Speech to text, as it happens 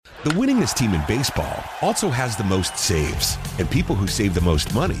The winningest team in baseball also has the most saves, and people who save the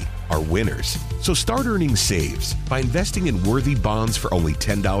most money are winners. So start earning saves by investing in worthy bonds for only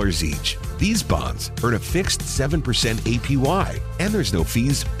 $10 each. These bonds earn a fixed 7% APY, and there's no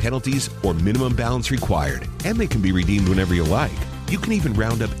fees, penalties, or minimum balance required, and they can be redeemed whenever you like. You can even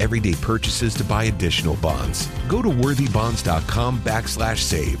round up everyday purchases to buy additional bonds. Go to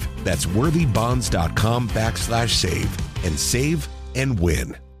worthybonds.com/save. That's worthybonds.com/save and save and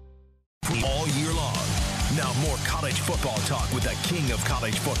win. All year long. Now more college football talk with the king of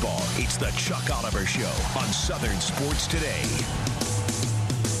college football. It's the Chuck Oliver Show on Southern Sports Today.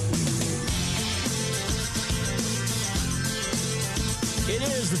 It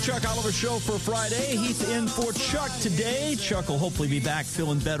is the Chuck Oliver Show for Friday. Heath in for Chuck today. Chuck will hopefully be back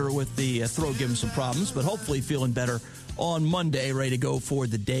feeling better with the throat giving some problems, but hopefully feeling better on Monday, ready to go for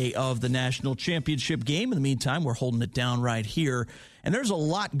the day of the national championship game. In the meantime, we're holding it down right here. And there's a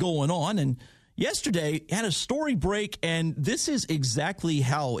lot going on. And yesterday had a story break, and this is exactly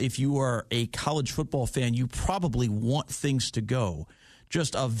how, if you are a college football fan, you probably want things to go.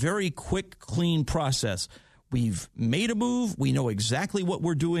 Just a very quick, clean process. We've made a move. We know exactly what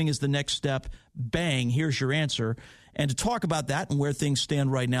we're doing is the next step. Bang, here's your answer. And to talk about that and where things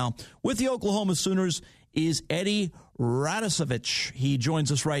stand right now with the Oklahoma Sooners is Eddie Radosevich. He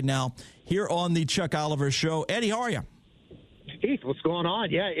joins us right now here on the Chuck Oliver Show. Eddie, how are you? Heath, what's going on?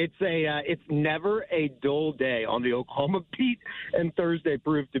 Yeah, it's never a dull day on the Oklahoma beat, and Thursday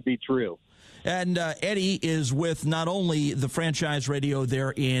proved to be true. And Eddie is with not only the franchise radio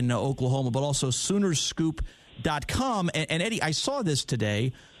there in Oklahoma, but also Soonerscoop.com. And Eddie, I saw this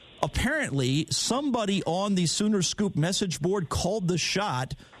today. Apparently, somebody on the Sooners Scoop message board called the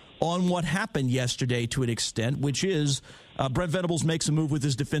shot on what happened yesterday to an extent, which is Brent Venables makes a move with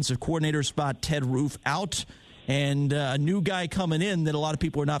his defensive coordinator spot, Ted Roof, out, and a new guy coming in that a lot of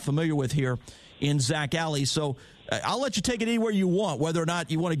people are not familiar with here in Zach Alley. So I'll let you take it anywhere you want, whether or not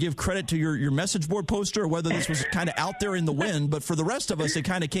you want to give credit to your message board poster or whether this was kind of out there in the wind. But for the rest of us, it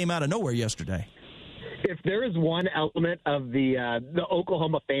kind of came out of nowhere yesterday. If there is one element of the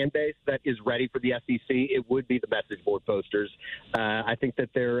Oklahoma fan base that is ready for the SEC, it would be the message board posters. I think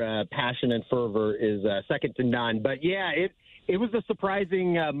that their passion and fervor is second to none. But, yeah, it was a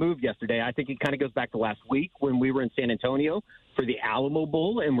surprising move yesterday. I think it kind of goes back to last week when we were in San Antonio for the Alamo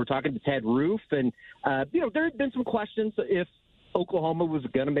Bowl, and we're talking to Ted Roof. And, there had been some questions if Oklahoma was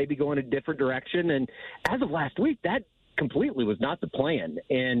going to maybe go in a different direction. And as of last week, that completely was not the plan.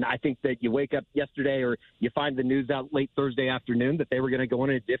 And I think that you wake up yesterday or you find the news out late Thursday afternoon that they were going to go in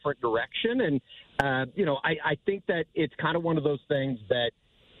a different direction. And, I think that it's kind of one of those things that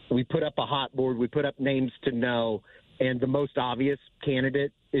we put up a hot board, we put up names to know, and the most obvious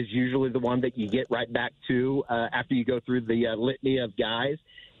candidate is usually the one that you get right back to after you go through the litany of guys.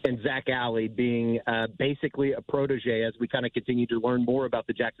 And Zach Alley being basically a protege as we kind of continue to learn more about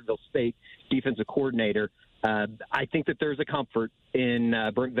the Jacksonville State defensive coordinator. I think that there's a comfort in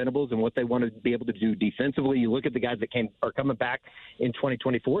Brent Venables and what they want to be able to do defensively. You look at the guys that are coming back in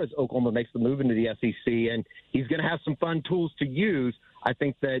 2024 as Oklahoma makes the move into the SEC, and he's going to have some fun tools to use. I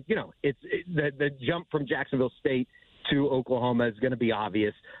think that, the jump from Jacksonville State to Oklahoma is going to be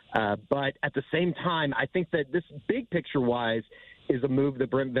obvious. But at the same time, I think that this big picture-wise is a move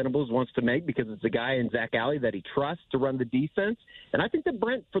that Brent Venables wants to make because it's a guy in Zach Alley that he trusts to run the defense. And I think that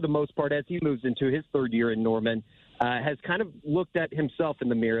Brent, for the most part, as he moves into his third year in Norman, has kind of looked at himself in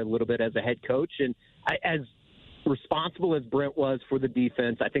the mirror a little bit as a head coach. And as responsible as Brent was for the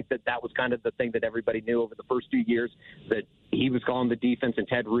defense, I think that was kind of the thing that everybody knew over the first 2 years, that he was calling the defense and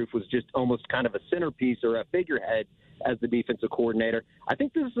Ted Roof was just almost kind of a centerpiece or a figurehead as the defensive coordinator. I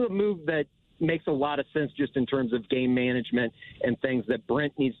think this is a move that makes a lot of sense just in terms of game management and things that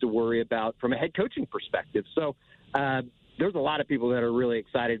Brent needs to worry about from a head coaching perspective. So there's a lot of people that are really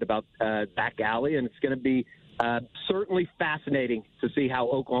excited about Zach Alley, and it's going to be certainly fascinating to see how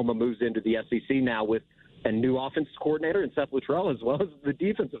Oklahoma moves into the SEC now with a new offensive coordinator and Seth Luttrell, as well as the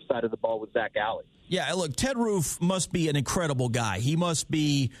defensive side of the ball with Zach Alley. Yeah, look, Ted Roof must be an incredible guy. He must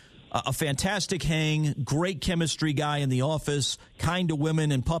be a fantastic hang, great chemistry guy in the office, kind to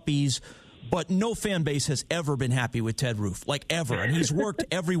women and puppies. But no fan base has ever been happy with Ted Roof, like ever. And he's worked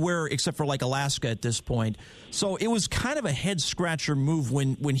everywhere except for like Alaska at this point. So it was kind of a head-scratcher move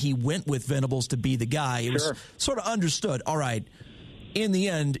when he went with Venables to be the guy. It was sort of understood, all right, in the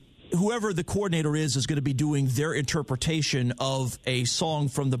end, whoever the coordinator is going to be doing their interpretation of a song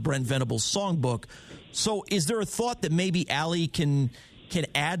from the Brent Venables songbook. So is there a thought that maybe Alley can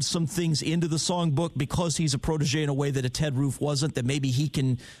add some things into the songbook because he's a protege in a way that a Ted Roof wasn't, that maybe he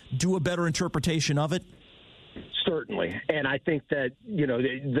can do a better interpretation of it? Certainly. And I think that,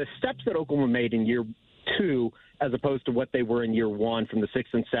 the steps that Oklahoma made in year 2 as opposed to what they were in year 1 from the 6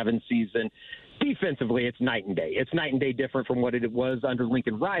 and 7 season, defensively, it's night and day. It's night and day different from what it was under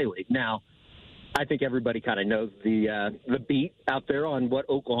Lincoln Riley. Now, I think everybody kind of knows the beat out there on what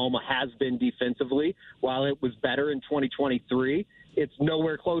Oklahoma has been defensively. While it was better in 2023, it's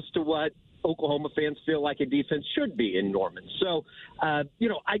nowhere close to what Oklahoma fans feel like a defense should be in Norman. So, I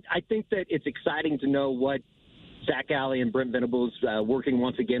think that it's exciting to know what Zach Alley and Brent Venables working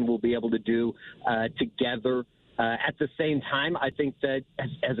once again will be able to do together. At the same time, I think that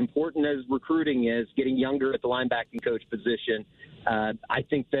as important as recruiting is, getting younger at the linebacking coach position, I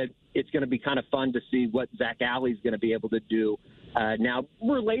think that it's going to be kind of fun to see what Zach Alley's going to be able to do now,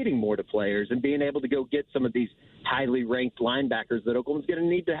 relating more to players and being able to go get some of these highly ranked linebackers that Oklahoma's going to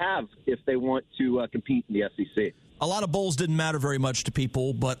need to have if they want to compete in the SEC. A lot of bowls didn't matter very much to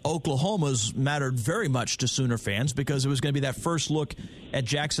people, but Oklahoma's mattered very much to Sooner fans because it was going to be that first look at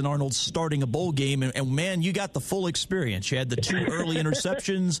Jackson Arnold starting a bowl game. And man, you got the full experience. You had the 2 early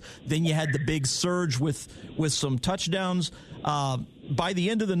interceptions, then you had the big surge with some touchdowns. By the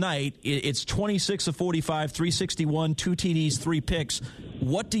end of the night, it's 26 of 45, 361, 2 TDs, 3 picks.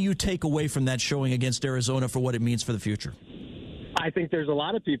 What do you take away from that showing against Arizona for what it means for the future? I think there's a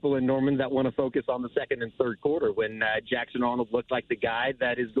lot of people in Norman that want to focus on the second and third quarter when Jackson Arnold looked like the guy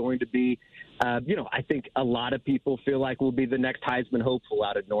that is going to be, I think a lot of people feel like will be the next Heisman hopeful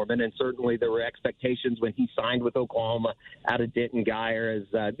out of Norman. And certainly there were expectations when he signed with Oklahoma out of Denton Guyer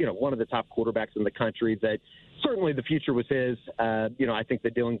as, one of the top quarterbacks in the country that certainly the future was his. I think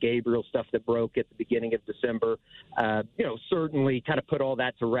the Dylan Gabriel stuff that broke at the beginning of December, certainly kind of put all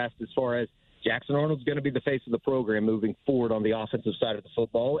that to rest as far as Jackson Arnold's going to be the face of the program moving forward on the offensive side of the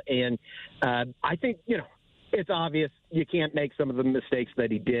football. And I think, it's obvious you can't make some of the mistakes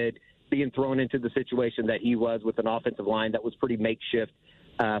that he did being thrown into the situation that he was with an offensive line that was pretty makeshift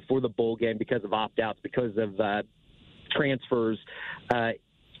for the bowl game because of opt-outs, because of transfers.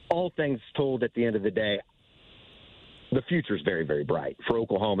 All things told, at the end of the day, the future is very, very bright for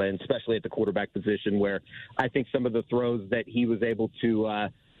Oklahoma, and especially at the quarterback position where I think some of the throws that he was able to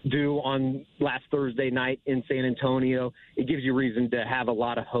do on last Thursday night in San Antonio, it gives you reason to have a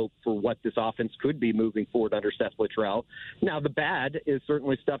lot of hope for what this offense could be moving forward under Seth Littrell. Now, the bad is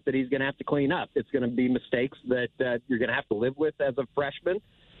certainly stuff that he's going to have to clean up. It's going to be mistakes that you're going to have to live with as a freshman.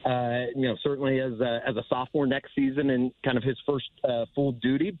 Certainly as a sophomore next season and kind of his first full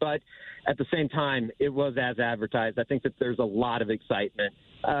duty. But at the same time, it was as advertised. I think that there's a lot of excitement,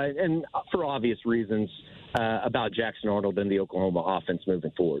 and for obvious reasons, about Jackson Arnold and the Oklahoma offense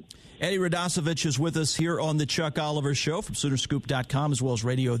moving forward. Eddie Radosevich is with us here on the Chuck Oliver Show from Soonerscoop.com as well as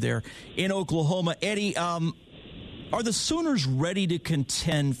radio there in Oklahoma. Eddie, are the Sooners ready to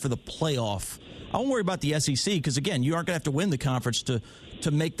contend for the playoff? I won't worry about the SEC because, again, you aren't going to have to win the conference to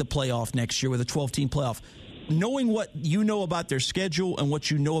make the playoff next year with a 12-team playoff. Knowing what you know about their schedule and what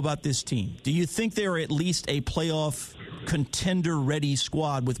you know about this team, do you think they're at least a playoff contender-ready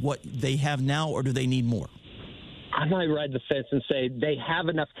squad with what they have now, or do they need more? I might ride the fence and say they have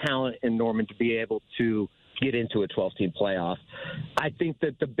enough talent in Norman to be able to get into a 12-team playoff. I think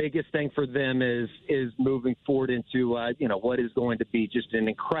that the biggest thing for them is moving forward into what is going to be just an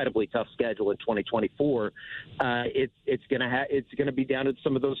incredibly tough schedule in 2024. It's going to be down to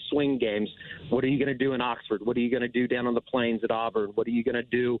some of those swing games. What are you going to do in Oxford? What are you going to do down on the plains at Auburn? What are you going to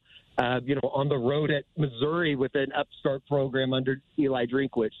do on the road at Missouri with an upstart program under Eli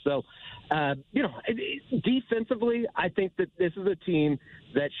Drinkwitz? So, defensively, I think that this is a team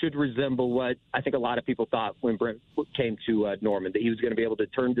that should resemble what I think a lot of people thought when Brent came to Norman, that he was going to be able to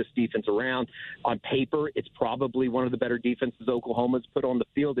turn this defense around. On paper, it's probably one of the better defenses Oklahoma's put on the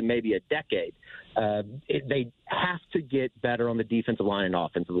field in maybe a decade. They have to get better on the defensive line and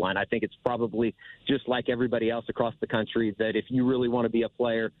offensive line. I think it's probably just like everybody else across the country that if you really want to be a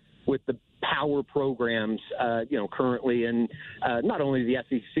player with the power programs, currently in not only the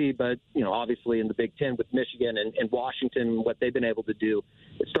SEC, but, obviously in the Big Ten with Michigan and Washington, what they've been able to do,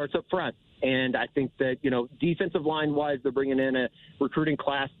 it starts up front. And I think that, defensive line-wise, they're bringing in a recruiting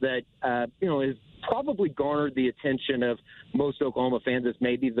class that, is probably garnered the attention of most Oklahoma fans as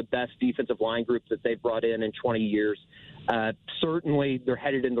maybe the best defensive line group that they've brought in 20 years. Certainly they're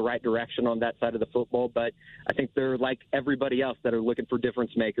headed in the right direction on that side of the football, but I think they're like everybody else that are looking for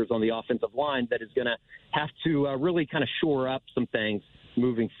difference makers on the offensive line that is going to have to really kind of shore up some things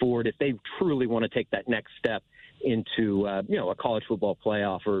moving forward if they truly want to take that next step into a college football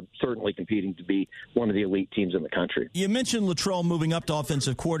playoff, or certainly competing to be one of the elite teams in the country. You mentioned Luttrell moving up to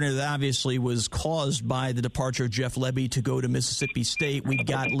offensive coordinator. That obviously was caused by the departure of Jeff Lebby to go to Mississippi State. We've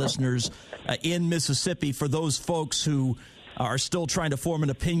got listeners in Mississippi. For those folks who are still trying to form an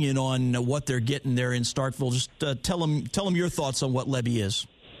opinion on what they're getting there in Starkville, just tell them your thoughts on what Lebby is.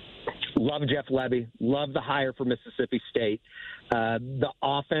 Love Jeff Lebby. Love the hire for Mississippi State. The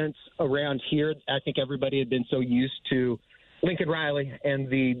offense around here, I think everybody had been so used to Lincoln Riley and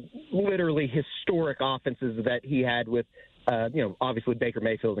the literally historic offenses that he had with, obviously Baker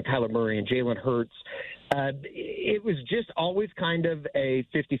Mayfield and Kyler Murray and Jalen Hurts. It was just always kind of a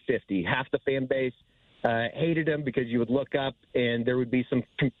 50-50. Half the fan base hated him because you would look up and there would be some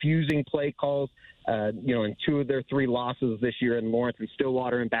confusing play calls, in 2 of their 3 losses this year in Lawrence and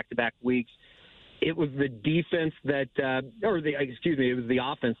Stillwater in back-to-back weeks. It was the defense it was the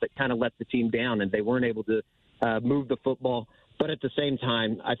offense that kind of let the team down, and they weren't able to move the football. But at the same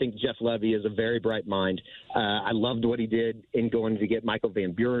time, I think Jeff Lebby is a very bright mind. I loved what he did in going to get Michael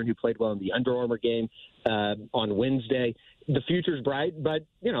Van Buren, who played well in the Under Armour game on Wednesday. The future's bright, but,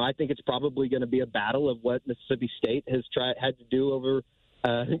 I think it's probably going to be a battle of what Mississippi State has had to do over,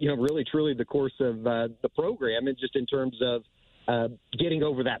 really truly the course of the program, and just in terms of getting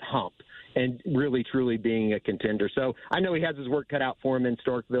over that hump and really truly being a contender. So I know he has his work cut out for him in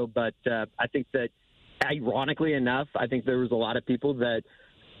Starkville, but I think that, ironically enough, I think there was a lot of people that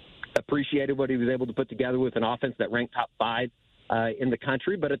appreciated what he was able to put together with an offense that ranked top 5 in the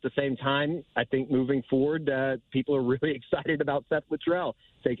country. But at the same time, I think moving forward, people are really excited about Seth Luttrell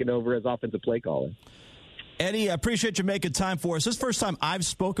taking over as offensive play caller. Eddie, I appreciate you making time for us. This is the first time I've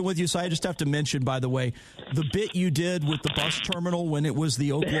spoken with you, so I just have to mention, by the way, the bit you did with the bus terminal when it was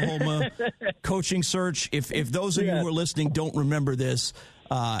the Oklahoma coaching search. If those of you who are listening don't remember this,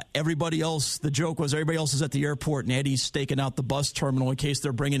 the joke was everybody else is at the airport and Eddie's staking out the bus terminal in case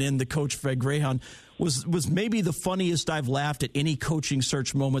they're bringing in the coach for Greyhound. Was maybe the funniest I've laughed at any coaching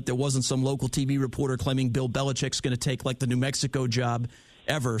search moment that wasn't some local TV reporter claiming Bill Belichick's going to take like the New Mexico job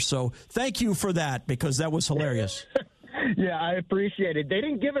ever. So thank you for that, because that was hilarious. Yeah, I appreciate it. They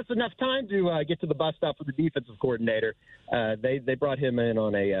didn't give us enough time to get to the bus stop for the defensive coordinator. They brought him in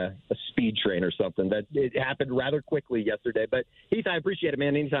on a speed train or something. That it happened rather quickly yesterday. But, Heath, I appreciate it,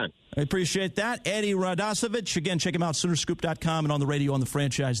 man, anytime. I appreciate that. Eddie Radosevich. Again, check him out, Soonerscoop.com, and on the radio on the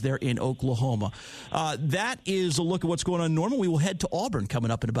franchise there in Oklahoma. That is a look at what's going on in Norman. We will head to Auburn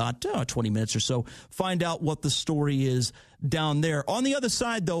coming up in about 20 minutes or so, find out what the story is down there. On the other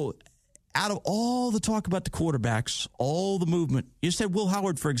side, though, out of all the talk about the quarterbacks, all the movement, you said Will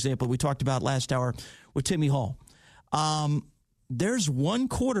Howard, for example, we talked about last hour with Timmy Hall. There's one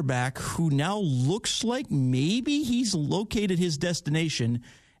quarterback who now looks like maybe he's located his destination.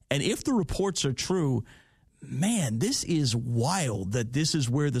 And if the reports are true, man, this is wild that this is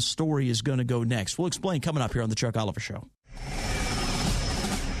where the story is going to go next. We'll explain coming up here on the Chuck Oliver Show.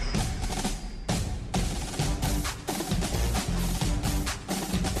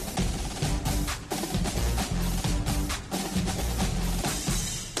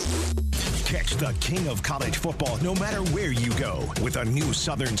 Catch the king of college football no matter where you go with a new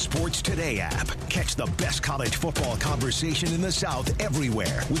Southern Sports Today app. Catch the best college football conversation in the South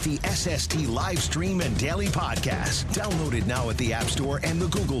everywhere with the SST live stream and daily podcast. Downloaded now at the App Store and the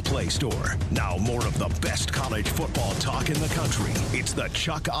Google Play Store. Now more of the best college football talk in the country. It's the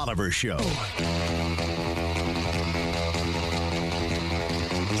Chuck Oliver Show.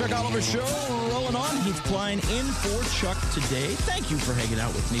 Chuck Oliver Show rolling on. Heath Klein in for Chuck today. Thank you for hanging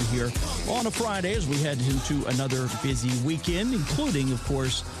out with me here on a Friday as we head into another busy weekend, including, of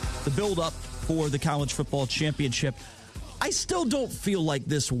course, the build-up for the college football championship. I still don't feel like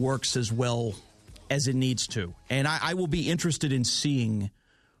this works as well as it needs to. And I will be interested in seeing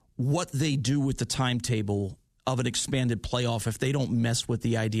what they do with the timetable of an expanded playoff if they don't mess with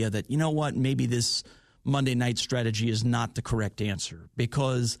the idea that, you know what, maybe this Monday night strategy is not the correct answer,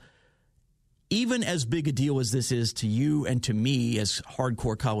 because even as big a deal as this is to you and to me as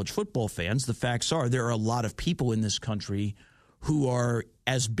hardcore college football fans, the facts are there are a lot of people in this country who are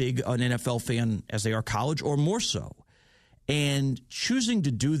as big an NFL fan as they are college or more so. And choosing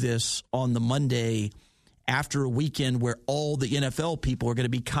to do this on the Monday after a weekend where all the NFL people are going to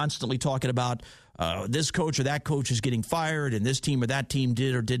be constantly talking about this coach or that coach is getting fired and this team or that team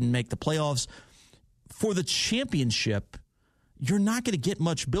did or didn't make the playoffs. For the championship, you're not going to get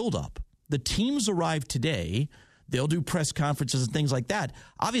much buildup. The teams arrive today. They'll do press conferences and things like that.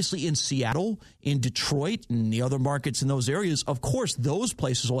 Obviously, in Seattle, in Detroit, and the other markets in those areas, of course, those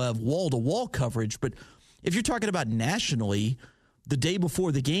places will have wall-to-wall coverage. But if you're talking about nationally, the day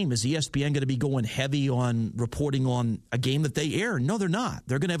before the game, is ESPN going to be going heavy on reporting on a game that they air? No, they're not.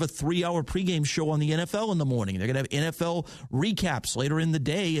 They're going to have a 3-hour pregame show on the NFL in the morning. They're going to have NFL recaps later in the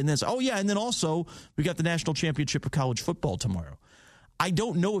day. And then also we got the national championship of college football tomorrow. I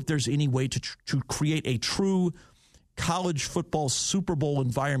don't know if there's any way to create a true college football Super Bowl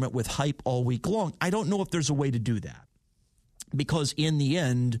environment with hype all week long. I don't know if there's a way to do that, because in the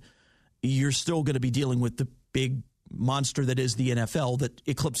end, you're still going to be dealing with the big monster that is the NFL that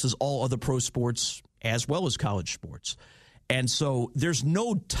eclipses all other pro sports as well as college sports. And so there's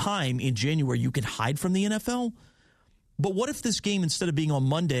no time in January you can hide from the NFL. But what if this game, instead of being on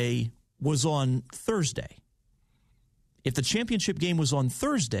Monday, was on Thursday? If the championship game was on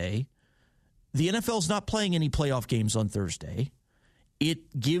Thursday, the NFL's not playing any playoff games on Thursday.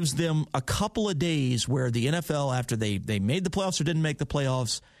 It gives them a couple of days where the NFL, after they made the playoffs or didn't make the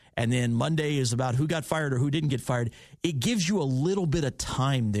playoffs, and then Monday is about who got fired or who didn't get fired. It gives you a little bit of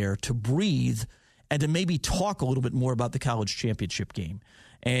time there to breathe and to maybe talk a little bit more about the college championship game.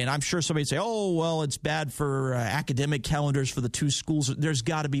 And I'm sure somebody would say, oh, well, it's bad for academic calendars for the two schools. There's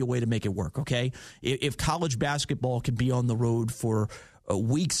got to be a way to make it work, okay? If college basketball can be on the road for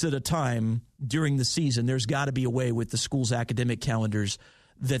weeks at a time during the season, there's got to be a way with the school's academic calendars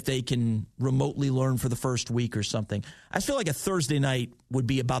that they can remotely learn for the first week or something. I feel like a Thursday night would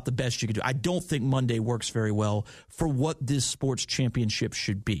be about the best you could do. I don't think Monday works very well for what this sports championship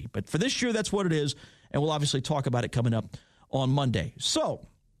should be. But for this year, that's what it is, and we'll obviously talk about it coming up on Monday. So,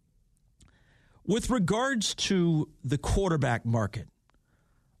 with regards to the quarterback market,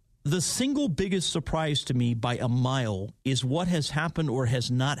 the single biggest surprise to me by a mile is what has happened or has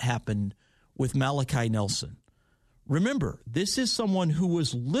not happened with Malachi Nelson. Remember, this is someone who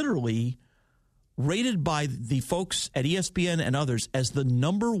was literally rated by the folks at ESPN and others as the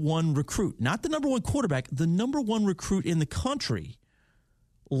number one recruit, not the number one quarterback, the number one recruit in the country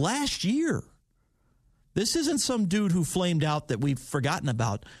last year. This isn't some dude who flamed out that we've forgotten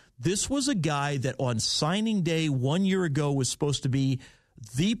about. This was a guy that on signing day 1 year ago was supposed to be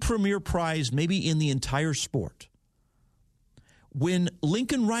the premier prize maybe in the entire sport. When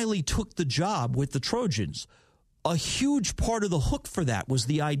Lincoln Riley took the job with the Trojans, a huge part of the hook for that was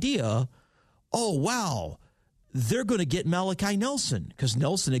the idea, oh, wow, they're going to get Malachi Nelson, because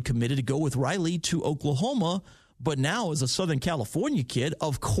Nelson had committed to go with Riley to Oklahoma, but now as a Southern California kid,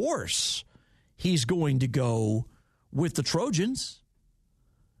 of course he's going to go with the Trojans.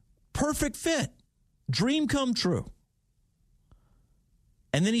 Perfect fit. Dream come true.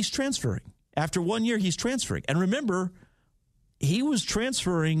 And then he's transferring. After 1 year, he's transferring. And remember, he was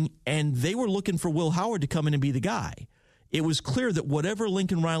transferring, and they were looking for Will Howard to come in and be the guy. It was clear that whatever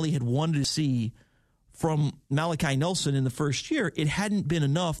Lincoln Riley had wanted to see from Malachi Nelson in the first year, it hadn't been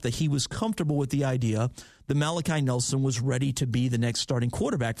enough that he was comfortable with the idea that Malachi Nelson was ready to be the next starting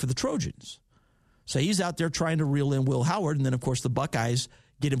quarterback for the Trojans. So he's out there trying to reel in Will Howard, and then, of course, the Buckeyes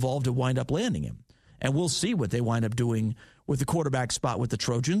get involved and wind up landing him. And we'll see what they wind up doing with the quarterback spot with the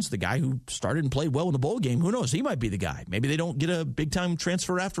Trojans. The guy who started and played well in the bowl game, who knows? He might be the guy. Maybe they don't get a big-time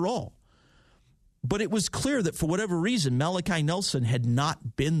transfer after all. But it was clear that for whatever reason, Malachi Nelson had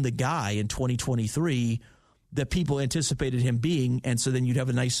not been the guy in 2023 that people anticipated him being. And so then you'd have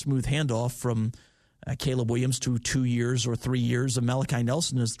a nice smooth handoff from Caleb Williams to 2 years or 3 years of Malachi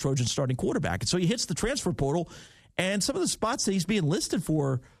Nelson as the Trojan starting quarterback. And so he hits the transfer portal, and some of the spots that he's being listed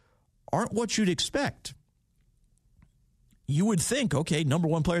for aren't what you'd expect. You would think, okay, number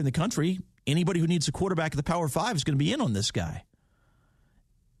one player in the country, anybody who needs a quarterback at the Power 5 is going to be in on this guy.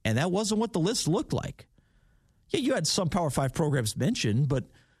 And that wasn't what the list looked like. Yeah, you had some Power 5 programs mentioned, but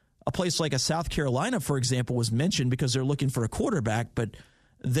a place like a South Carolina, for example, was mentioned because they're looking for a quarterback, but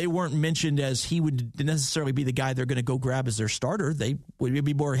they weren't mentioned as he would necessarily be the guy they're going to go grab as their starter. They would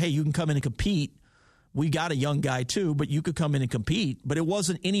be more, hey, you can come in and compete. We got a young guy too, but you could come in and compete. But it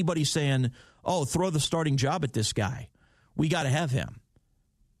wasn't anybody saying, oh, throw the starting job at this guy. We got to have him.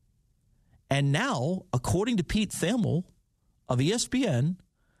 And now, according to Pete Thamel of ESPN,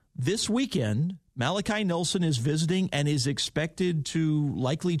 this weekend, Malachi Nelson is visiting and is expected to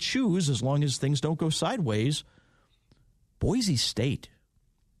likely choose, as long as things don't go sideways, Boise State.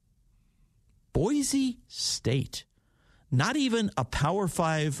 Boise State. Not even a Power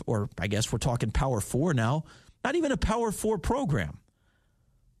 5, or I guess we're talking Power 4 now, not even a Power 4 program.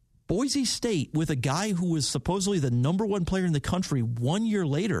 Boise State with a guy who was supposedly the number one player in the country 1 year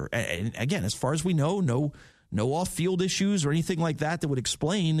later. And again, as far as we know, no off-field issues or anything like that would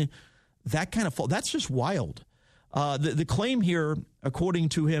explain that kind of fault. That's just wild. The claim here, according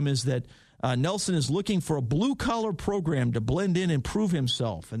to him, is that Nelson is looking for a blue-collar program to blend in and prove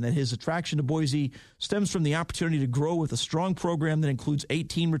himself, and that his attraction to Boise stems from the opportunity to grow with a strong program that includes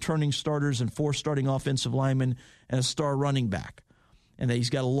 18 returning starters and 4 starting offensive linemen and a star running back, and that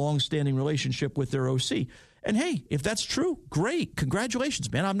he's got a long-standing relationship with their OC. And, hey, if that's true, great.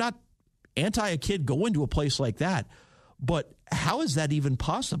 Congratulations, man. I'm not anti a kid going to a place like that, but how is that even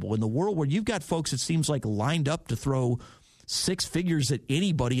possible in the world where you've got folks, it seems like, lined up to throw 6 figures at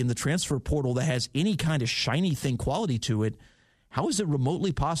anybody in the transfer portal that has any kind of shiny thing quality to it? How is it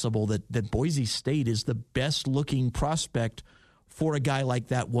remotely possible that Boise State is the best-looking prospect for a guy like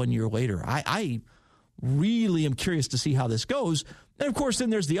that 1 year later? I really am curious to see how this goes. And, of course, then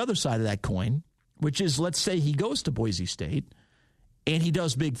there's the other side of that coin, which is, let's say he goes to Boise State and he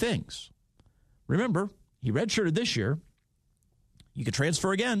does big things. Remember, he redshirted this year. You could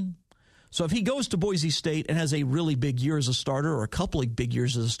transfer again. So if he goes to Boise State and has a really big year as a starter or a couple of big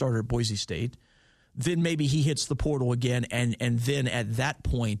years as a starter at Boise State, then maybe he hits the portal again, and then at that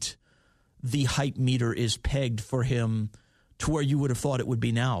point, the hype meter is pegged for him to where you would have thought it would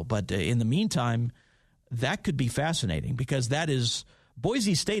be now. But in the meantime, that could be fascinating because that is –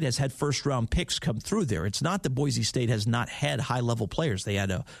 Boise State has had first-round picks come through there. It's not that Boise State has not had high-level players. They had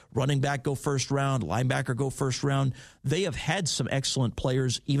a running back go first round, linebacker go first round. They have had some excellent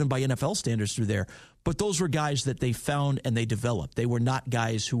players, even by NFL standards, through there. But those were guys that they found and they developed. They were not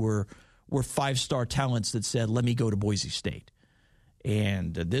guys who were 5-star talents that said, let me go to Boise State.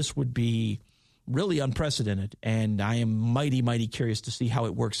 And this would be really unprecedented, and I am mighty, mighty curious to see how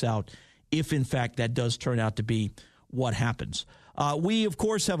it works out if, in fact, that does turn out to be what happens. We, of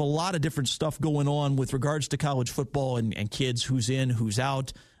course, have a lot of different stuff going on with regards to college football and kids, who's in, who's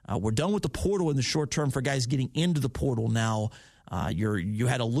out. We're done with the portal in the short term for guys getting into the portal now. You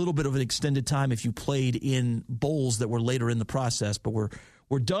had a little bit of an extended time if you played in bowls that were later in the process, but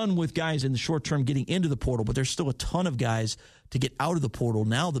we're done with guys in the short term getting into the portal, but there's still a ton of guys to get out of the portal.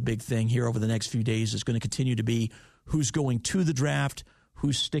 Now the big thing here over the next few days is going to continue to be who's going to the draft,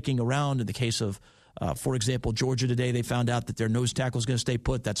 who's sticking around. In the case of for example, Georgia today, they found out that their nose tackle is going to stay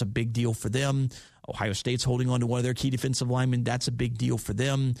put. That's a big deal for them. Ohio State's holding on to one of their key defensive linemen. That's a big deal for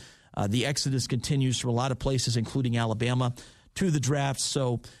them. The exodus continues from a lot of places, including Alabama, to the draft.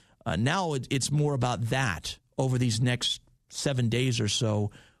 So now it's more about that over these next 7 days or so.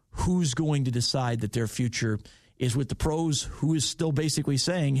 Who's going to decide that their future is with the pros? Who is still basically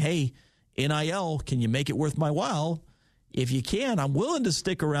saying, hey, NIL, can you make it worth my while? If you can, I'm willing to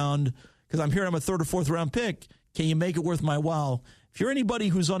stick around because I'm hearing I'm a 3rd or 4th round pick. Can you make it worth my while? If you're anybody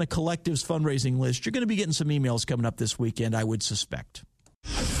who's on a collective's fundraising list, you're going to be getting some emails coming up this weekend, I would suspect.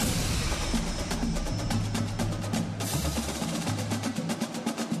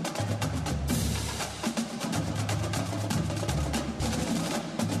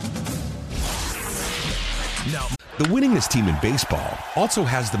 Now, The winningest team in baseball also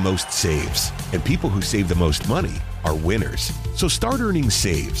has the most saves, and people who save the most money are winners. So start earning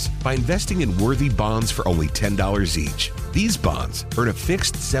saves by investing in worthy bonds for only $10 each. These bonds earn a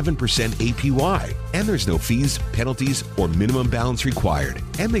fixed 7% APY, and there's no fees, penalties, or minimum balance required,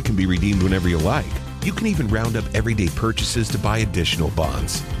 and they can be redeemed whenever you like. You can even round up everyday purchases to buy additional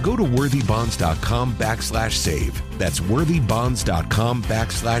bonds. Go to worthybonds.com/save. That's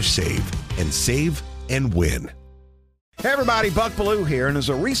worthybonds.com/save and save and win. Hey everybody, Buck Bellew here, and as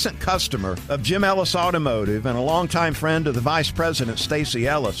a recent customer of Jim Ellis Automotive and a longtime friend of the Vice President, Stacy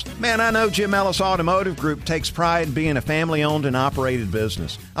Ellis, man, I know Jim Ellis Automotive Group takes pride in being a family-owned and operated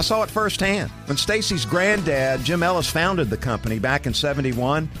business. I saw it firsthand. When Stacy's granddad, Jim Ellis, founded the company back in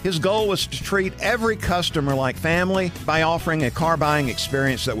 '71, his goal was to treat every customer like family by offering a car buying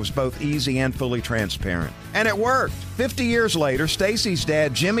experience that was both easy and fully transparent. And it worked. 50 years later, Stacy's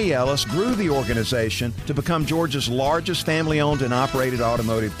dad, Jimmy Ellis, grew the organization to become Georgia's largest family-owned and operated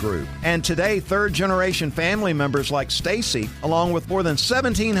automotive group. And today, third-generation family members like Stacy, along with more than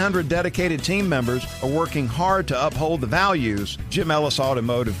 1,700 dedicated team members, are working hard to uphold the values Jim Ellis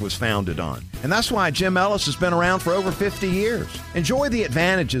Automotive was founded on. And that's why Jim Ellis has been around for over 50 years. Enjoy the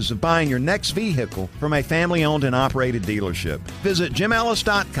advantages of buying your next vehicle from a family-owned and operated dealership. Visit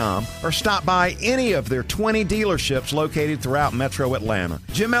JimEllis.com or stop by any of their 20 dealerships located throughout Metro Atlanta.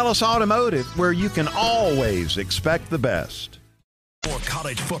 Jim Ellis Automotive, where you can always expect the best. For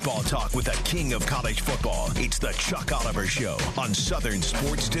college football talk with the king of college football, it's the Chuck Oliver Show on Southern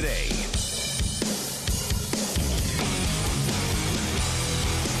Sports Today.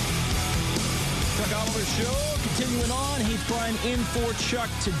 Chuck Oliver Show continuing on. Heath Bryan in for Chuck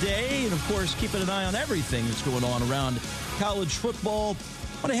today. And, of course, keeping an eye on everything that's going on around college football.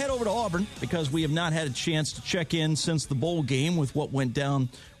 I want to head over to Auburn because we have not had a chance to check in since the bowl game with what went down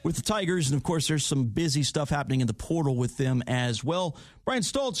with the Tigers. And, of course, there's some busy stuff happening in the portal with them as well. Brian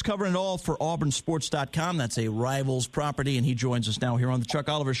Stoltz covering it all for AuburnSports.com. That's a Rivals property, and he joins us now here on the Chuck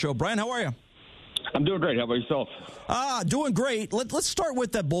Oliver Show. Brian, how are you? I'm doing great. How about yourself? Doing great. Let's start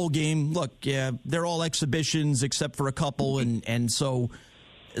with that bowl game. Look, they're all exhibitions except for a couple, and so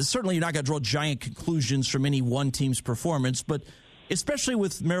certainly you're not going to draw giant conclusions from any one team's performance, but especially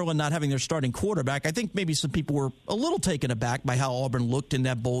with Maryland not having their starting quarterback, I think maybe some people were a little taken aback by how Auburn looked in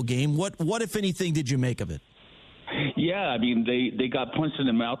that bowl game. What if anything, did you make of it? Yeah, I mean, they got punched in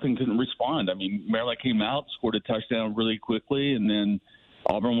the mouth and couldn't respond. I mean, Maryland came out, scored a touchdown really quickly, and then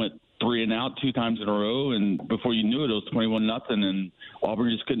Auburn went 3 and out 2 times in a row, and before you knew it, it was 21-0, and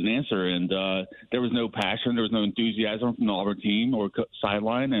Auburn just couldn't answer. And there was no passion, there was no enthusiasm from the Auburn team or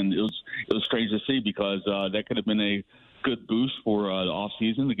sideline, and it was strange to see because that could have been a good boost for the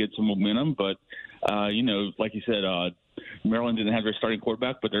offseason to get some momentum. But, like you said, Maryland didn't have their starting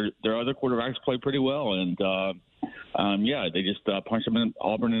quarterback, but their other quarterbacks played pretty well. And, they just punched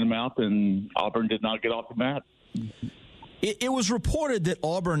Auburn in the mouth, and Auburn did not get off the mat. It was reported that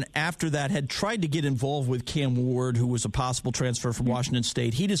Auburn, after that, had tried to get involved with Cam Ward, who was a possible transfer from Washington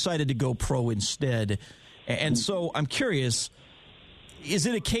State. He decided to go pro instead. And so I'm curious, is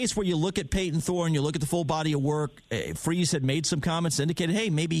it a case where you look at Peyton Thorne, you look at the full body of work? Freeze had made some comments, indicated,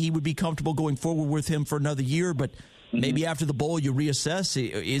 hey, maybe he would be comfortable going forward with him for another year, but maybe after the bowl you reassess.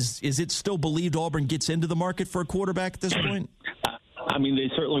 Is it still believed Auburn gets into the market for a quarterback at this point? I mean, they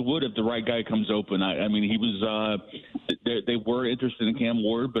certainly would if the right guy comes open. I mean, he was they were interested in Cam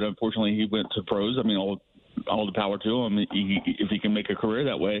Ward, but unfortunately he went to pros. I mean, all the power to him if he can make a career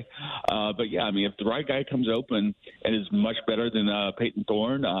that way. But, yeah, I mean, if the right guy comes open and is much better than Peyton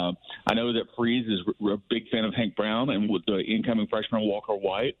Thorne, I know that Freeze is a big fan of Hank Brown and with the incoming freshman Walker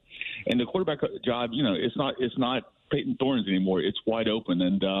White. And the quarterback job, it's not Peyton Thorne's anymore. It's wide open,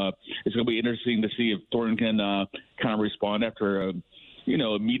 and it's going to be interesting to see if Thorne can kind of respond after a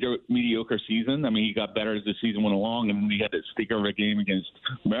mediocre season. I mean, he got better as the season went along, and he had that stinker of a game against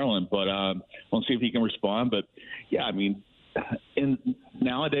Maryland. But we'll see if he can respond. But, yeah, I mean,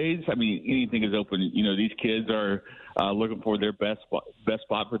 nowadays, I mean, anything is open. These kids are looking for their best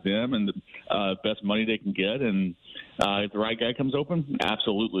spot for them and the best money they can get. And if the right guy comes open,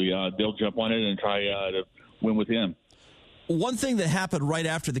 absolutely, they'll jump on it and try to win with him. One thing that happened right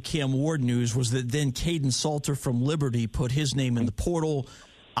after the Cam Ward news was that then Caden Salter from Liberty put his name in the portal.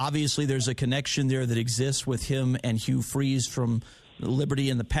 Obviously, there's a connection there that exists with him and Hugh Freeze from Liberty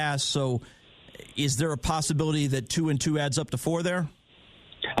in the past. So is there a possibility that 2 and 2 adds up to 4 there?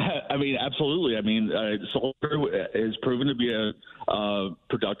 I mean, absolutely. I mean, Salter has proven to be a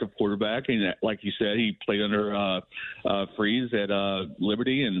productive quarterback. And like you said, he played under Freeze at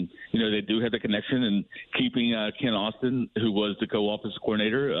Liberty. And, they do have the connection. And keeping Ken Austin, who was the co-offensive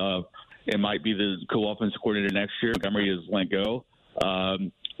coordinator and might be the co-offensive coordinator next year, Montgomery is let go,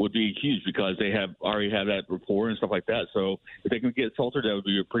 would be huge because they already have that rapport and stuff like that. So if they can get Salter, that would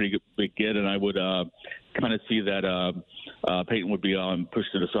be a pretty big get. And I would kind of see that Peyton would be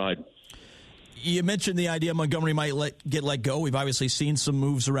pushed to the side. You mentioned the idea Montgomery might get let go. We've obviously seen some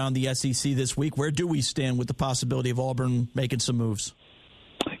moves around the SEC this week. Where do we stand with the possibility of Auburn making some moves?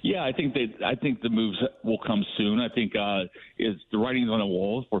 Yeah, I think the moves will come soon. I think is the writing's on the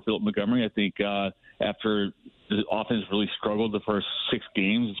wall for Philip Montgomery. I think after the offense really struggled the first 6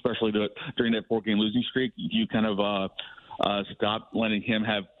 games, especially during that 4-game losing streak, you kind of stopped letting him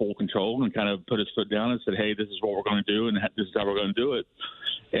have full control and kind of put his foot down and said, hey, this is what we're going to do and this is how we're going to do it.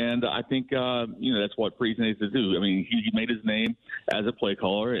 And I think, that's what Freeze needs to do. I mean, he made his name as a play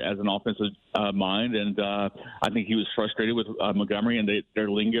caller, as an offensive mind, and I think he was frustrated with Montgomery, and their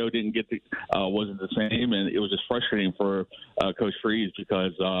lingo wasn't the same, and it was just frustrating for Coach Freeze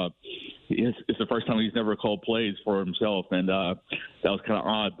because it's the first time he's never called plays for himself, and that was kind of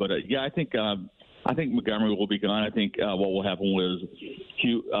odd. But, I think Montgomery will be gone. I think what will happen was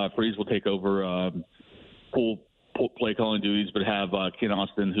Freeze will take over full play calling duties, but have Ken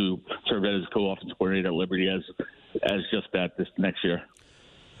Austin, who served as co-offensive coordinator at Liberty, as just that this next year.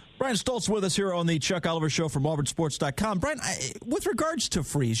 Brian Stoltz with us here on the Chuck Oliver Show from AuburnSports.com. Brian, with regards to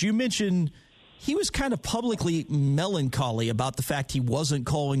Freeze, you mentioned he was kind of publicly melancholy about the fact he wasn't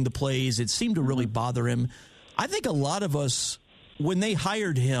calling the plays. It seemed to really bother him. I think a lot of us, when they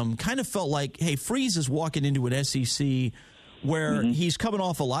hired him, kind of felt like, hey, Freeze is walking into an SEC where he's coming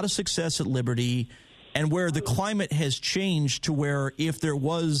off a lot of success at Liberty, and where the climate has changed to where if there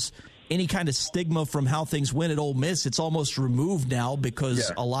was any kind of stigma from how things went at Ole Miss, it's almost removed now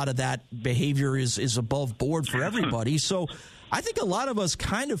because a lot of that behavior is above board for everybody. So I think a lot of us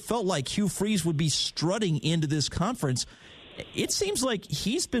kind of felt like Hugh Freeze would be strutting into this conference. It seems like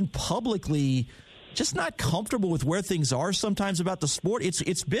he's been publicly just not comfortable with where things are sometimes about the sport.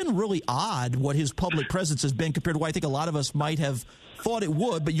 It's been really odd what his public presence has been compared to what I think a lot of us might have thought it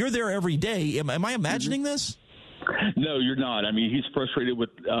would. But you're there every day. Am I imagining this? No, you're not. I mean, he's frustrated with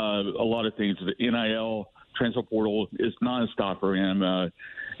a lot of things. The NIL transfer portal is nonstop for him, and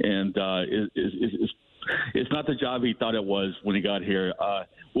it's not the job he thought it was when he got here.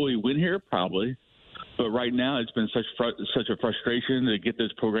 Will he win here? Probably. But right now, it's been such a frustration to get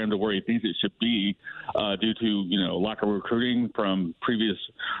this program to where he thinks it should be, due to lack of recruiting from previous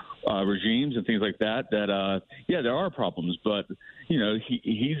regimes and things like that. There are problems, but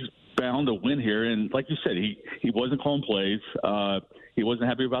he's bound to win here. And like you said, he wasn't calling plays. He wasn't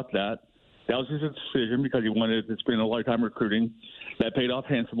happy about that. That was his decision because he wanted to spend a lot of time recruiting. That paid off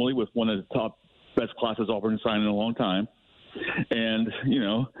handsomely with one of the top best classes Auburn signed in a long time. And,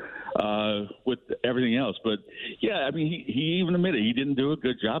 with everything else. But, yeah, I mean, he even admitted he didn't do a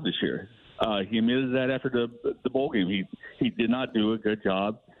good job this year. He admitted that after the bowl game. He did not do a good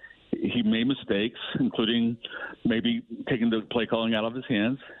job. He made mistakes, including maybe taking the play calling out of his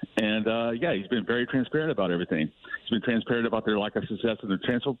hands. And, he's been very transparent about everything. He's been transparent about their lack of success in the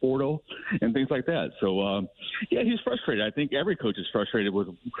transfer portal and things like that. So, he's frustrated. I think every coach is frustrated with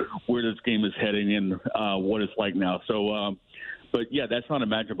where this game is heading and what it's like now. So, that's not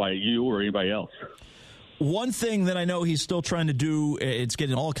imagined by you or anybody else. One thing that I know he's still trying to do, it's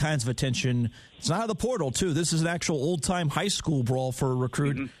getting all kinds of attention. It's not out of the portal, too. This is an actual old-time high school brawl for a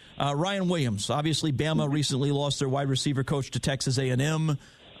recruit. Mm-hmm. Ryan Williams. Obviously, Bama recently lost their wide receiver coach to Texas A&M.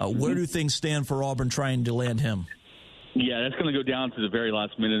 Where do things stand for Auburn trying to land him? Yeah, that's going to go down to the very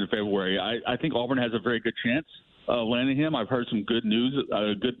last minute of February. I think Auburn has a very good chance of landing him. I've heard some good news,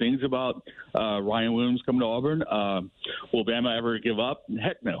 good things about Ryan Williams coming to Auburn. Will Bama ever give up?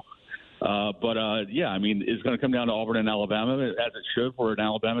 Heck no. I mean, it's going to come down to Auburn and Alabama, as it should for an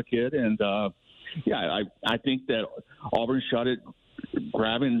Alabama kid. And, I think that Auburn shot at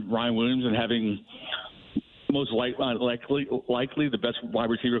grabbing Ryan Williams and having most likely the best wide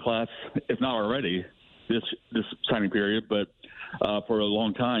receiver class, if not already, this signing period, but for a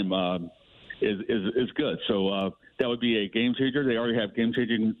long time is good. So that would be a game changer. They already have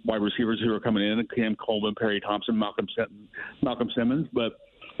game-changing wide receivers who are coming in: Cam Coleman, Perry Thompson, Malcolm Simmons. But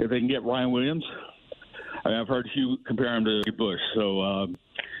if they can get Ryan Williams, I've heard Hugh compare him to Bush. So if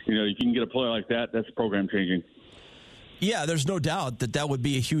you can get a player like that, that's program changing. Yeah, there's no doubt that would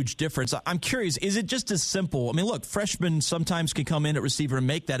be a huge difference. I'm curious, is it just as simple? I mean, look, freshmen sometimes can come in at receiver and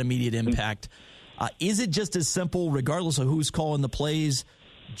make that immediate impact. Is it just as simple, regardless of who's calling the plays,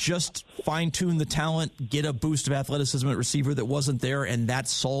 just fine-tune the talent, get a boost of athleticism at receiver that wasn't there, and that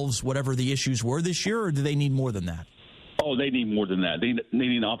solves whatever the issues were this year, or do they need more than that? Oh, they need more than that. They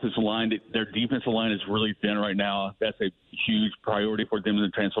need an offensive line. Their defensive line is really thin right now. That's a huge priority for them in the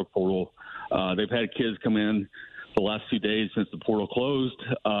transfer portal. They've had kids come in the last 2 days since the portal closed.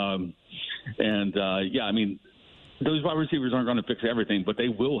 Those wide receivers aren't going to fix everything, but they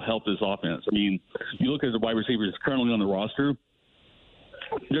will help this offense. I mean, you look at the wide receivers currently on the roster,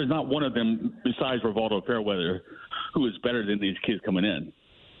 there's not one of them besides Rivaldo Fairweather who is better than these kids coming in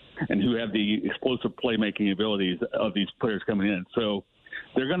and who have the explosive playmaking abilities of these players coming in. So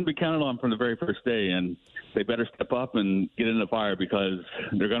they're going to be counted on from the very first day, and they better step up and get in the fire because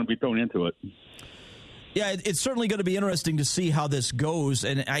they're going to be thrown into it. Yeah, it's certainly going to be interesting to see how this goes.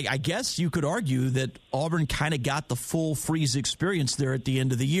 And I guess you could argue that Auburn kind of got the full Freeze experience there at the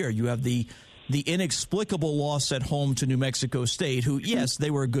end of the year. You have the inexplicable loss at home to New Mexico State, who, yes,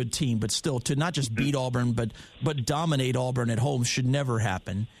 they were a good team, but still to not just beat Auburn, but dominate Auburn at home should never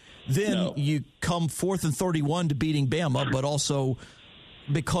happen. Then you come 4th and 31 to beating Bama, but also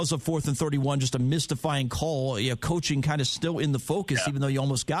because of 4th and 31, just a mystifying call, coaching kind of still in the focus, even though you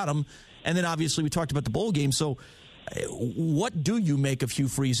almost got them. And then obviously we talked about the bowl game. So what do you make of Hugh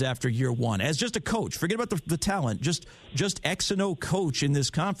Freeze after year one? As just a coach, forget about the talent, just X and O coach in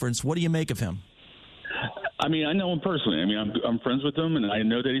this conference, what do you make of him? I mean, I know him personally. I mean, I'm friends with him, and I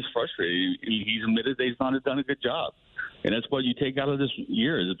know that he's frustrated. He's admitted that he's not done a good job. And that's what you take out of this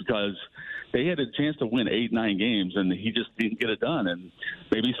year is because they had a chance to win 8-9 games, and he just didn't get it done. And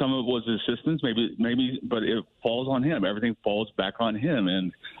maybe some of it was assistance, maybe, but it falls on him. Everything falls back on him.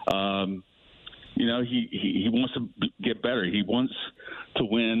 And, he wants to get better. He wants to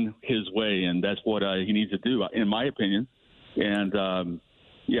win his way, and that's what he needs to do, in my opinion. And,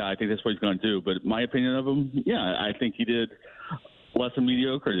 I think that's what he's going to do. But my opinion of him, I think he did less than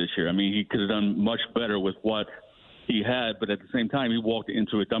mediocre this year. I mean, he could have done much better with what he had, but at the same time, he walked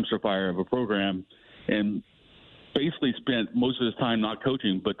into a dumpster fire of a program and basically spent most of his time not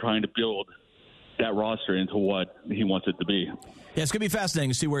coaching, but trying to build that roster into what he wants it to be. Yeah, it's going to be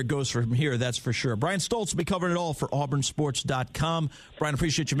fascinating to see where it goes from here, that's for sure. Brian Stoltz will be covering it all for auburnsports.com. Brian,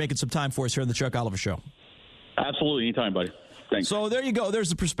 appreciate you making some time for us here on the Chuck Oliver Show. Absolutely. Anytime, buddy. Thanks. So there you go. There's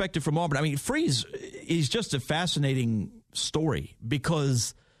the perspective from Auburn. I mean, Freeze is just a fascinating story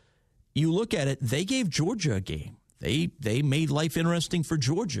because you look at it, they gave Georgia a game. They made life interesting for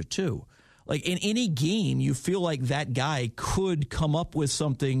Georgia, too. Like, in any game, you feel like that guy could come up with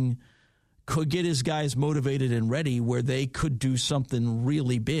something, could get his guys motivated and ready where they could do something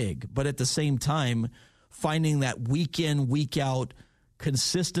really big. But at the same time, finding that week in, week out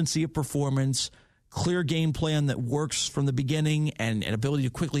consistency of performance, clear game plan that works from the beginning, and an ability to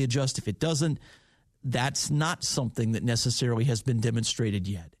quickly adjust if it doesn't, that's not something that necessarily has been demonstrated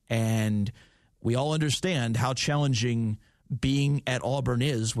yet. And we all understand how challenging being at Auburn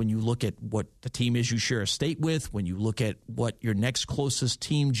is when you look at what the team is you share a state with, when you look at what your next closest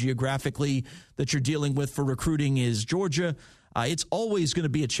team geographically that you're dealing with for recruiting is Georgia. It's always going to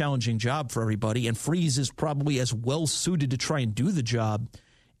be a challenging job for everybody, and Freeze is probably as well suited to try and do the job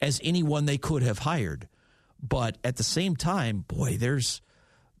as anyone they could have hired. But at the same time, boy, there's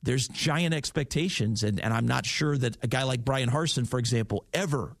giant expectations, and I'm not sure that a guy like Brian Harsin, for example,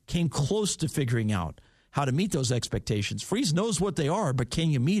 ever came close to figuring out how to meet those expectations. Freeze knows what they are, but can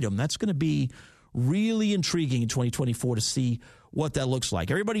you meet them? That's going to be really intriguing in 2024 to see what that looks like.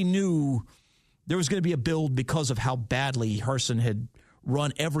 Everybody knew there was going to be a build because of how badly Harsin had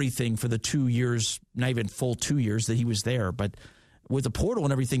run everything for the 2 years, not even full 2 years that he was there. But with the portal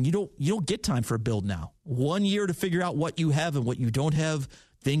and everything, you don't get time for a build now. 1 year to figure out what you have and what you don't have,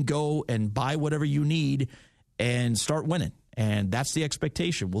 then go and buy whatever you need and start winning. And that's the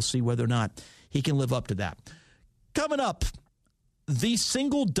expectation. We'll see whether or not he can live up to that. Coming up, the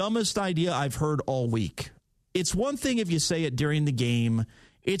single dumbest idea I've heard all week. It's one thing if you say it during the game.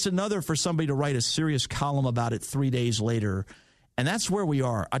 It's another for somebody to write a serious column about it 3 days later. And that's where we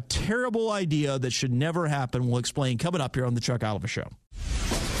are. A terrible idea that should never happen. We'll explain coming up here on the Chuck Oliver Show.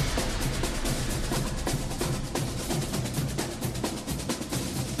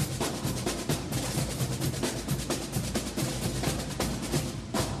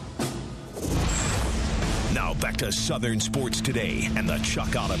 Now back to Southern Sports Today and the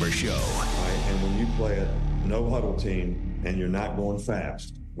Chuck Oliver Show. Right, and when you play a no-huddle team and you're not going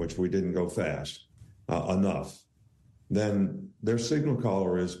fast, which we didn't go fast enough, then their signal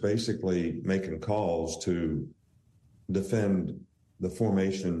caller is basically making calls to defend the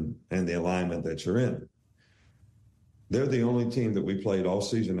formation and the alignment that you're in. They're the only team that we played all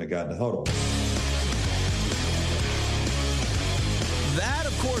season that got in the huddle. That,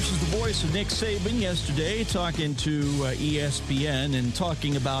 of course, is the voice of Nick Saban yesterday talking to ESPN and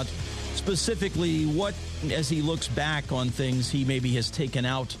talking about specifically what, as he looks back on things, he maybe has taken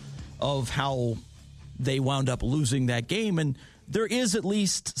out of how they wound up losing that game. And there is at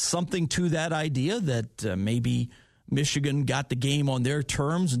least something to that idea that maybe Michigan got the game on their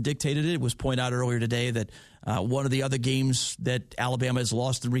terms and dictated it. It was pointed out earlier today that one of the other games that Alabama has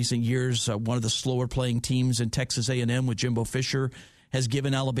lost in recent years, one of the slower playing teams in Texas A&M with Jimbo Fisher, has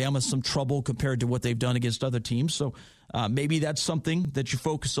given Alabama some trouble compared to what they've done against other teams. So maybe that's something that you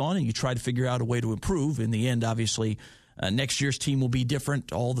focus on and you try to figure out a way to improve. In the end, obviously, next year's team will be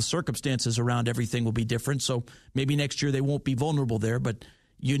different. All the circumstances around everything will be different. So maybe next year they won't be vulnerable there. But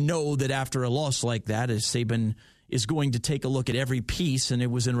you know that after a loss like that, as Saban is going to take a look at every piece, and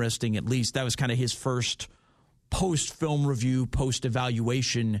it was interesting, at least that was kind of his first post-film review,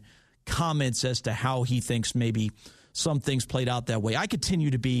 post-evaluation comments as to how he thinks maybe some things played out that way. I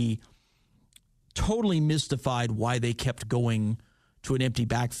continue to be totally mystified why they kept going to an empty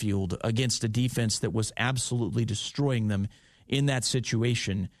backfield against a defense that was absolutely destroying them in that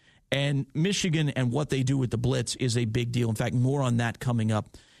situation. And Michigan and what they do with the blitz is a big deal. In fact, more on that coming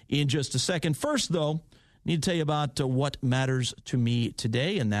up in just a second. First, though, need to tell you about what matters to me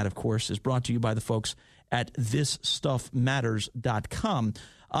today, and that, of course, is brought to you by the folks at thisstuffmatters.com.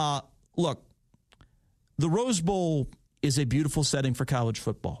 Look, the Rose Bowl is a beautiful setting for college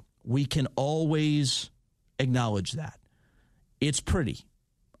football. We can always acknowledge that. It's pretty.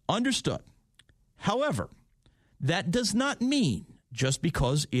 Understood. However, that does not mean, just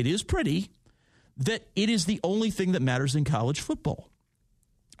because it is pretty, that it is the only thing that matters in college football.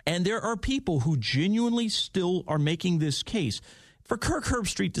 And there are people who genuinely still are making this case. For Kirk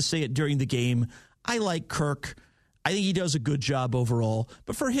Herbstreit to say it during the game, I like Kirk. I think he does a good job overall.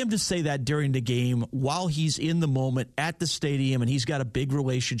 But for him to say that during the game while he's in the moment at the stadium and he's got a big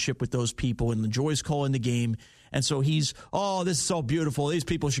relationship with those people and enjoys calling the game, and so he's, oh, this is so beautiful, these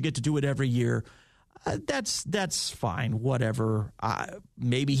people should get to do it every year. That's fine, whatever.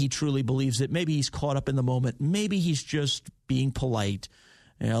 Maybe he truly believes it. Maybe he's caught up in the moment. Maybe he's just being polite.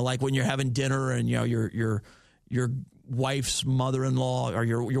 Like when you're having dinner and your wife's mother-in-law or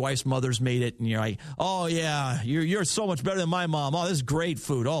your wife's mother's made it, and you're like, oh yeah, you're so much better than my mom. Oh, this is great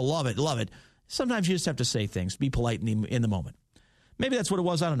food. Oh, love it. Sometimes you just have to say things, be polite in the moment. Maybe that's what it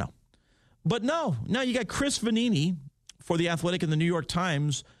was. I don't know. But no, you got Chris Vanini for The Athletic and the New York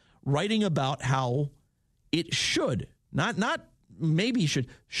Times writing about how it should, not maybe should.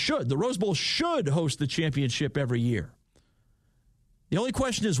 The Rose Bowl should host the championship every year. The only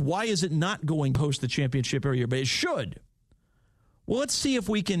question is, why is it not going to host the championship every year? But it should. Well, let's see if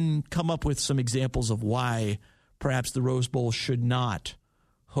we can come up with some examples of why perhaps the Rose Bowl should not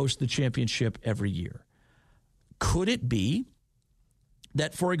host the championship every year. Could it be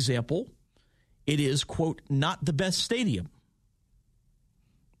that, for example, it is, quote, not the best stadium?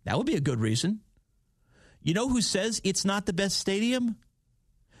 That would be a good reason. You know who says it's not the best stadium?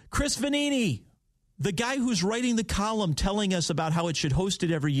 Chris Vanini. The guy who's writing the column telling us about how it should host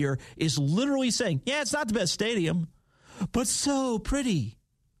it every year is literally saying, yeah, it's not the best stadium, but so pretty.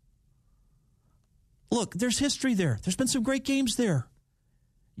 Look, there's history there. There's been some great games there.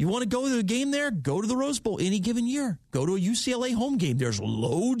 You want to go to a game there? Go to the Rose Bowl any given year. Go to a UCLA home game. There's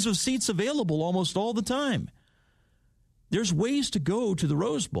loads of seats available almost all the time. There's ways to go to the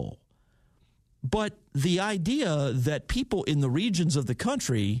Rose Bowl. But the idea that people in the regions of the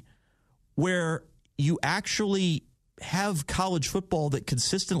country where you actually have college football that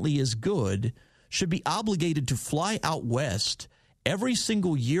consistently is good should be obligated to fly out west every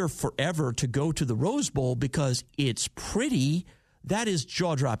single year forever to go to the Rose Bowl because it's pretty, that is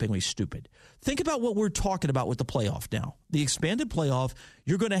jaw-droppingly stupid. Think about what we're talking about with the playoff now. The expanded playoff,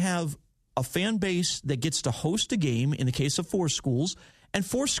 you're going to have a fan base that gets to host a game in the case of 4 schools, and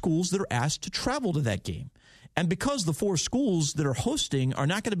 4 schools that are asked to travel to that game. And because the 4 schools that are hosting are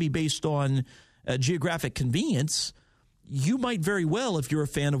not going to be based on geographic convenience, you might very well, if you're a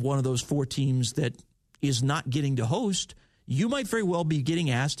fan of one of those 4 teams that is not getting to host, you might very well be getting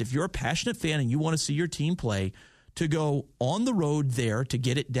asked, if you're a passionate fan and you want to see your team play, to go on the road there to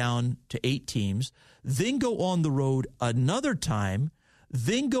get it down to 8 teams, then go on the road another time,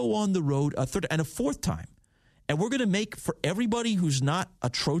 then go on the road a third and a fourth time. And we're going to make, for everybody who's not a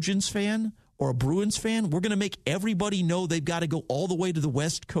Trojans fan or a Bruins fan, we're going to make everybody know they've got to go all the way to the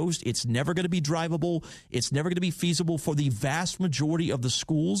West Coast. It's never going to be drivable. It's never going to be feasible for the vast majority of the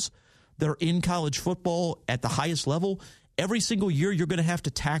schools that are in college football at the highest level. Every single year, you're going to have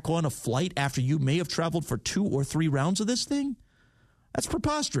to tack on a flight after you may have traveled for 2 or 3 rounds of this thing. That's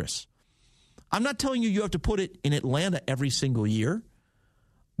preposterous. I'm not telling you have to put it in Atlanta every single year,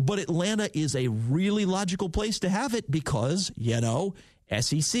 but Atlanta is a really logical place to have it because,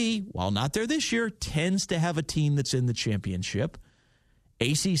 SEC, while not there this year, tends to have a team that's in the championship.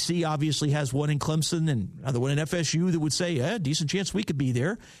 ACC obviously has one in Clemson and another one in FSU that would say, decent chance we could be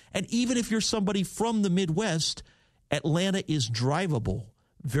there. And even if you're somebody from the Midwest, Atlanta is drivable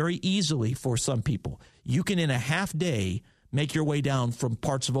very easily for some people. You can, in a half day, make your way down from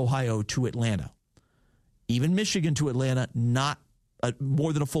parts of Ohio to Atlanta. Even Michigan to Atlanta, not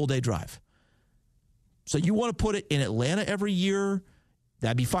more than a full day drive. So you want to put it in Atlanta every year,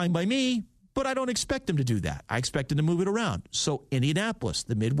 that'd be fine by me, but I don't expect them to do that. I expect them to move it around. So Indianapolis,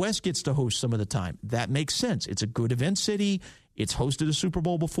 the Midwest gets to host some of the time. That makes sense. It's a good event city. It's hosted a Super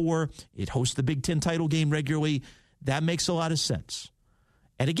Bowl before. It hosts the Big Ten title game regularly. That makes a lot of sense.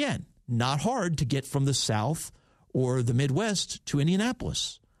 And again, not hard to get from the South or the Midwest to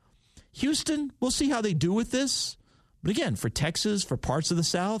Indianapolis. Houston, we'll see how they do with this. But again, for Texas, for parts of the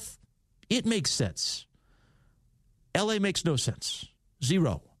South, it makes sense. LA makes no sense.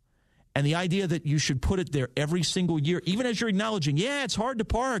 Zero. And the idea that you should put it there every single year, even as you're acknowledging, it's hard to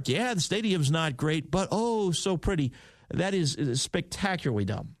park. Yeah, the stadium's not great, but so pretty. That is spectacularly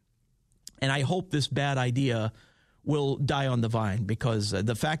dumb. And I hope this bad idea will die on the vine because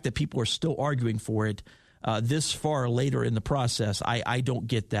the fact that people are still arguing for it this far later in the process, I don't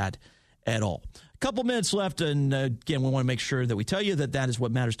get that at all. A couple minutes left, and again, we want to make sure that we tell you that is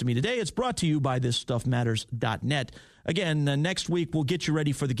what matters to me today. It's brought to you by thisstuffmatters.net. Again, next week we'll get you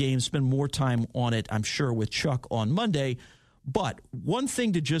ready for the game, spend more time on it, I'm sure, with Chuck on Monday. But one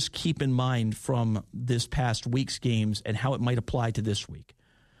thing to just keep in mind from this past week's games and how it might apply to this week.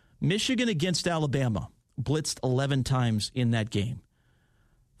 Michigan against Alabama blitzed 11 times in that game.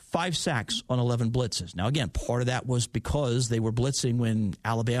 5 sacks on 11 blitzes. Now, again, part of that was because they were blitzing when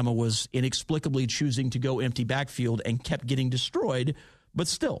Alabama was inexplicably choosing to go empty backfield and kept getting destroyed. But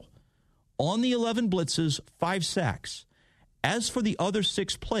still, on the 11 blitzes, 5 sacks. As for the other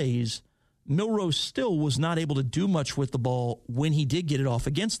 6 plays, Milrose still was not able to do much with the ball when he did get it off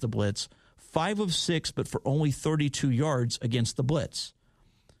against the blitz. 5 of 6, but for only 32 yards against the blitz.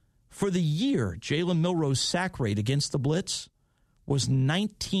 For the year, Jalen Milrose's sack rate against the blitz was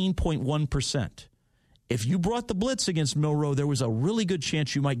 19.1%. If you brought the blitz against Milroe, there was a really good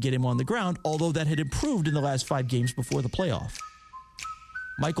chance you might get him on the ground, although that had improved in the last 5 games before the playoff.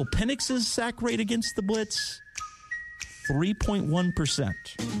 Michael Penix's sack rate against the blitz, 3.1%.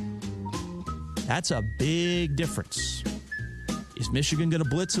 That's a big difference. Is Michigan going to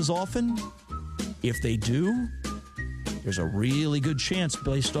blitz as often? If they do, there's a really good chance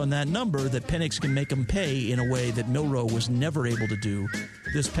based on that number that Penix can make them pay in a way that Milroe was never able to do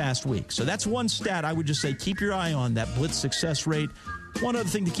this past week. So that's one stat I would just say keep your eye on, that blitz success rate. One other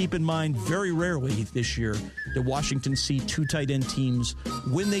thing to keep in mind, very rarely this year did Washington see 2 tight end teams.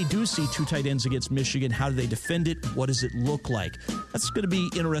 When they do see 2 tight ends against Michigan, how do they defend it? What does it look like? That's going to be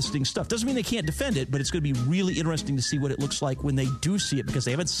interesting stuff. Doesn't mean they can't defend it, but it's going to be really interesting to see what it looks like when they do see it, because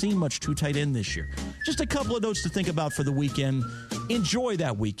they haven't seen much 2 tight end this year. Just a couple of notes to think about for the weekend. Enjoy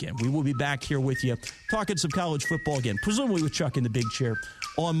that weekend. We will be back here with you talking some college football again, presumably with Chuck in the big chair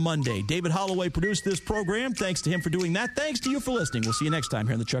on Monday. David Holloway produced this program. Thanks to him for doing that. Thanks to you for listening. We'll see you next time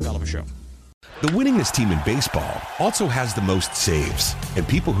here on The Chuck Oliver Show. The winningest team in baseball also has the most saves, and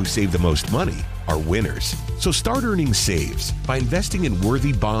people who save the most money are winners. So start earning saves by investing in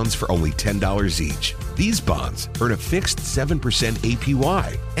worthy bonds for only $10 each. These bonds earn a fixed 7%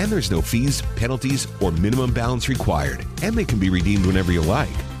 APY, and there's no fees, penalties, or minimum balance required, and they can be redeemed whenever you like.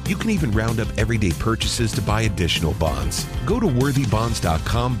 You can even round up everyday purchases to buy additional bonds. Go to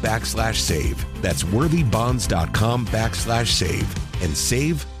worthybonds.com/save. That's worthybonds.com/save. And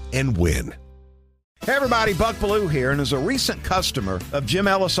save and win. Hey everybody, Buck Bellew here, and as a recent customer of Jim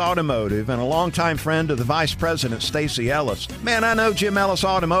Ellis Automotive and a longtime friend of the Vice President, Stacey Ellis, man, I know Jim Ellis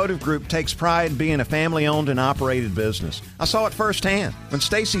Automotive Group takes pride in being a family-owned and operated business. I saw it firsthand. When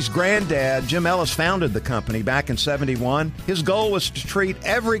Stacey's granddad, Jim Ellis, founded the company back in '71, his goal was to treat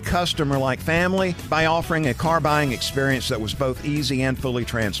every customer like family by offering a car-buying experience that was both easy and fully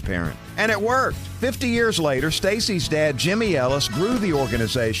transparent. And it worked. 50 years later, Stacey's dad, Jimmy Ellis, grew the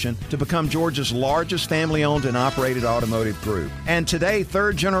organization to become Georgia's largest family-owned and operated automotive group. And today,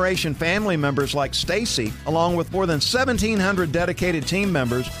 third-generation family members like Stacey, along with more than 1,700 dedicated team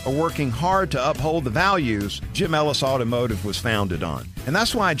members, are working hard to uphold the values Jim Ellis Automotive was founded on. And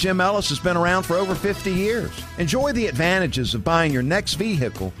that's why Jim Ellis has been around for over 50 years. Enjoy the advantages of buying your next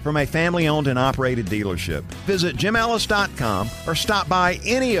vehicle from a family-owned and operated dealership. Visit JimEllis.com or stop by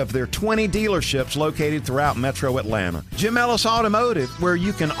any of their 20 dealerships located throughout Metro Atlanta. Jim Ellis Automotive, where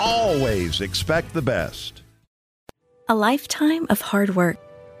you can always expect the best. A lifetime of hard work,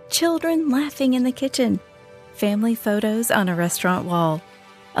 children laughing in the kitchen, family photos on a restaurant wall,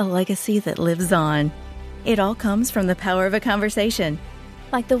 a legacy that lives on. It all comes from the power of a conversation,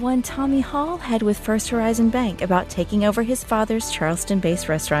 like the one Tommy Hall had with First Horizon Bank about taking over his father's Charleston-based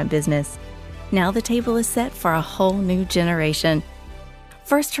restaurant business. Now the table is set for a whole new generation.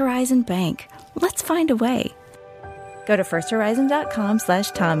 First Horizon Bank. Let's find a way. Go to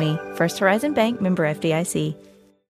firsthorizon.com/Tommy. First Horizon Bank, member FDIC.